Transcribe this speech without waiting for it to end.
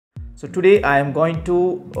So today I am going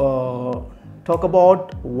to talk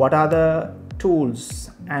about what are the tools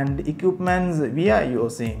and equipments we are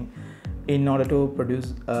using in order to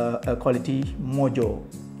produce a quality MoJo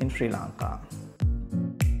in Sri Lanka.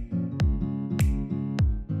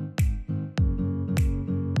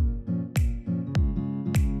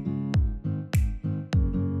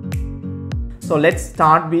 So let's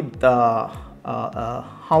start with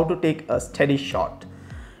how to take a steady shot.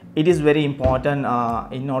 It is very important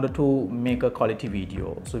in order to make a quality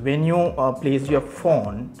video. So when you place your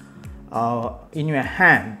phone in your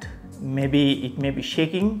hand, maybe it may be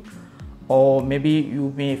shaking, or maybe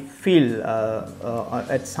you may feel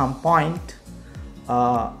at some point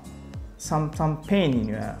some pain in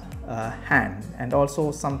your hand and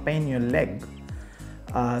also some pain in your leg.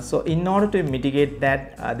 So in order to mitigate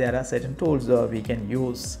that, there are certain tools we can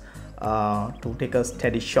use to take a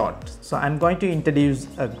steady shot. So I'm going to introduce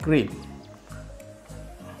a grip.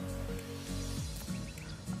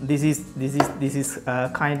 This is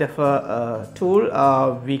kind of a tool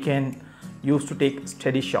we can use to take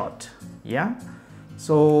steady shot. Yeah.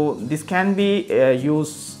 So this can be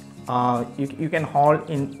used. You can hold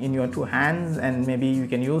in your two hands, and maybe you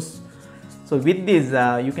can use. So with this,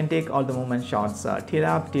 you can take all the movement shots, till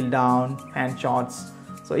up, till down, hand shots.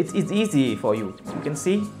 So it's easy for you. You can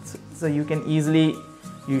see. So you can easily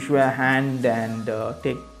use your hand and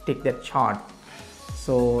take that shot.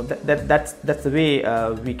 So that's the way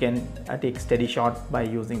we can take steady shot by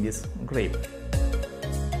using this grip.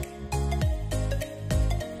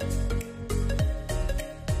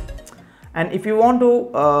 And if you want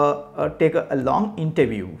to take a long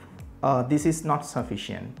interview, this is not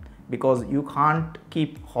sufficient, because you can't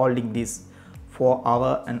keep holding this for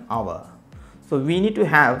hour and hour. So we need to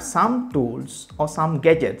have some tools or some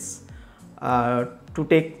gadgets to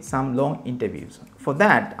take some long interviews. For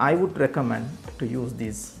that, I would recommend to use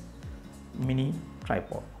this mini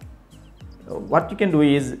tripod. What you can do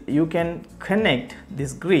is you can connect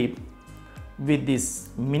this grip with this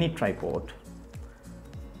mini tripod.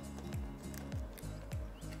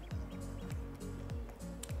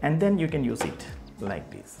 And then you can use it like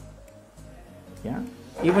this. Yeah.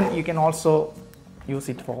 Even you can also use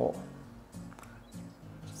it for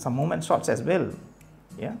some movement shots as well.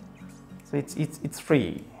 Yeah. So it's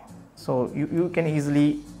free. So you can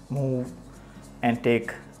easily move and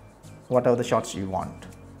take whatever the shots you want.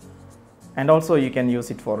 And also you can use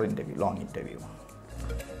it for interview, long interview.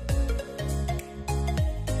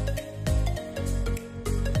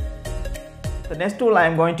 The next tool I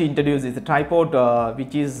am going to introduce is the tripod,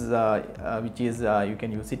 which is you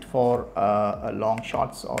can use it for long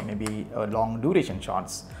shots or maybe long duration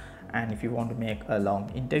shots. And if you want to make a long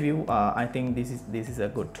interview, I think this is a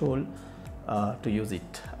good tool to use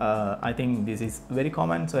it. I think this is very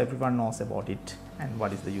common, so everyone knows about it and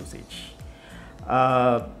what is the usage.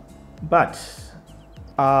 But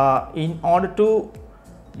in order to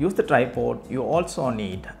use the tripod, you also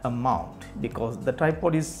need a mount, because the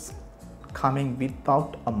tripod is coming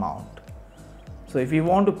without a mount. So if you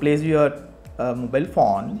want to place your mobile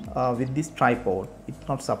phone with this tripod, it's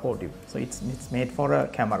not supportive. So it's made for a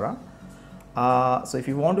camera. So if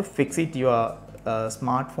you want to fix it your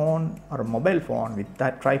smartphone or a mobile phone with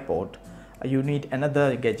that tripod, you need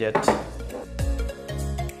another gadget.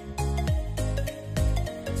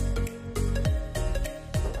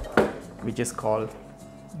 Which is called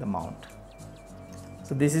the mount.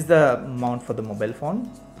 So this is the mount for the mobile phone.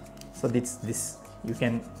 So this you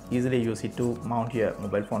can easily use it to mount your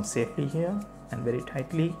mobile phone safely here and very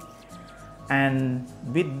tightly. And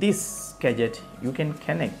with this gadget, you can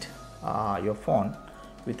connect your phone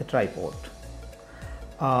with the tripod.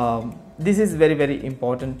 This is very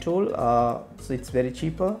important tool. So it's very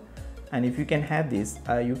cheaper, and if you can have this,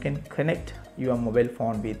 you can connect your mobile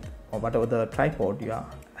phone with or whatever the tripod you are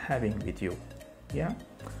having with you. Yeah.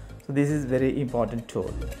 So this is very important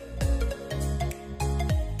tool.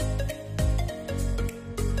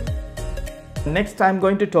 Next, I'm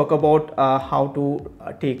going to talk about how to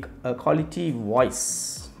take a quality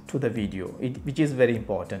voice to the video, which is very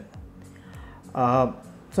important.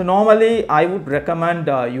 So normally I would recommend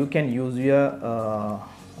you can use your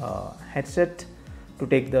headset to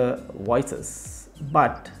take the voices,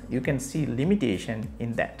 but you can see limitation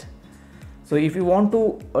in that. So if you want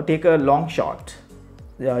to take a long shot,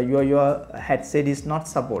 your headset is not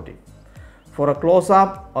supportive. For a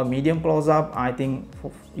close-up or medium close-up, I think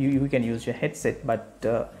you can use your headset. But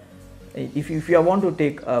if you want to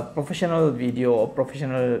take a professional video or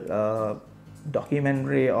professional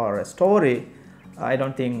documentary or a story, I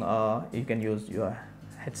don't think you can use your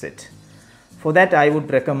headset. For that, I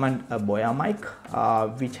would recommend a Boya mic,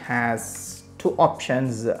 which has two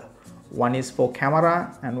options one is for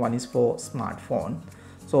camera and one is for smartphone.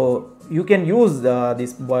 So you can use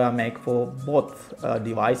this MoJo mic for both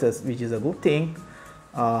devices, which is a good thing.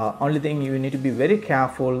 Only thing, you need to be very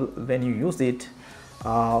careful when you use it.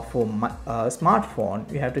 For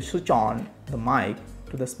smartphone, you have to switch on the mic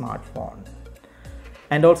to the smartphone,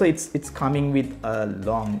 and also it's coming with a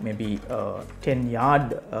long, maybe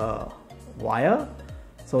 10-yard wire,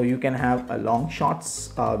 so you can have a long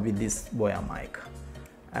shots with this MoJo mic,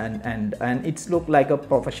 and it's look like a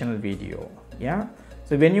professional video. Yeah,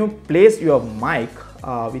 so when you place your mic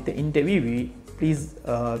with the interviewee, please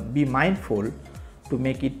be mindful to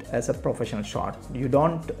make it as a professional shot. You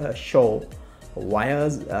don't show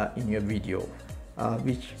wires in your video,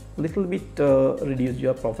 which little bit reduce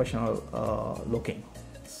your professional looking.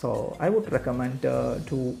 So I would recommend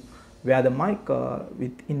to wear the mic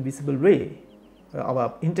with invisible way.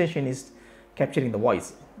 Our intention is capturing the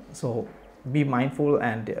voice, so be mindful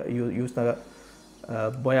and you use the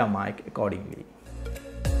MoJo mic accordingly.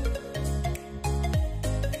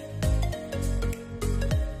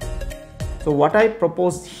 So what I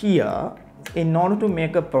proposed here, in order to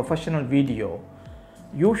make a professional video,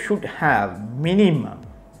 you should have minimum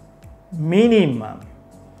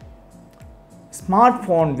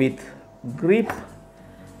smartphone with grip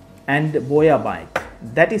and MoJo mic.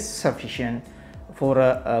 That is sufficient for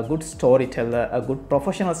a good storyteller, a good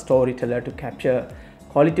professional storyteller, to capture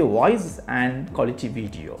quality voice and quality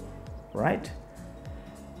video, right?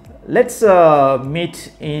 Let's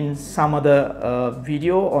meet in some other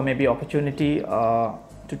video or maybe opportunity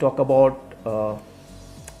to talk about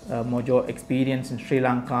MoJo experience in Sri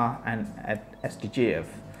Lanka and at SDJF.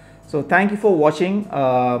 So thank you for watching.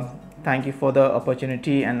 Thank you for the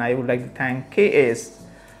opportunity, and I would like to thank KS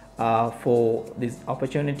for this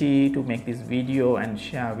opportunity to make this video and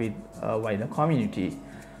share with wider community.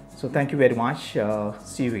 So thank you very much.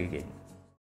 See you again.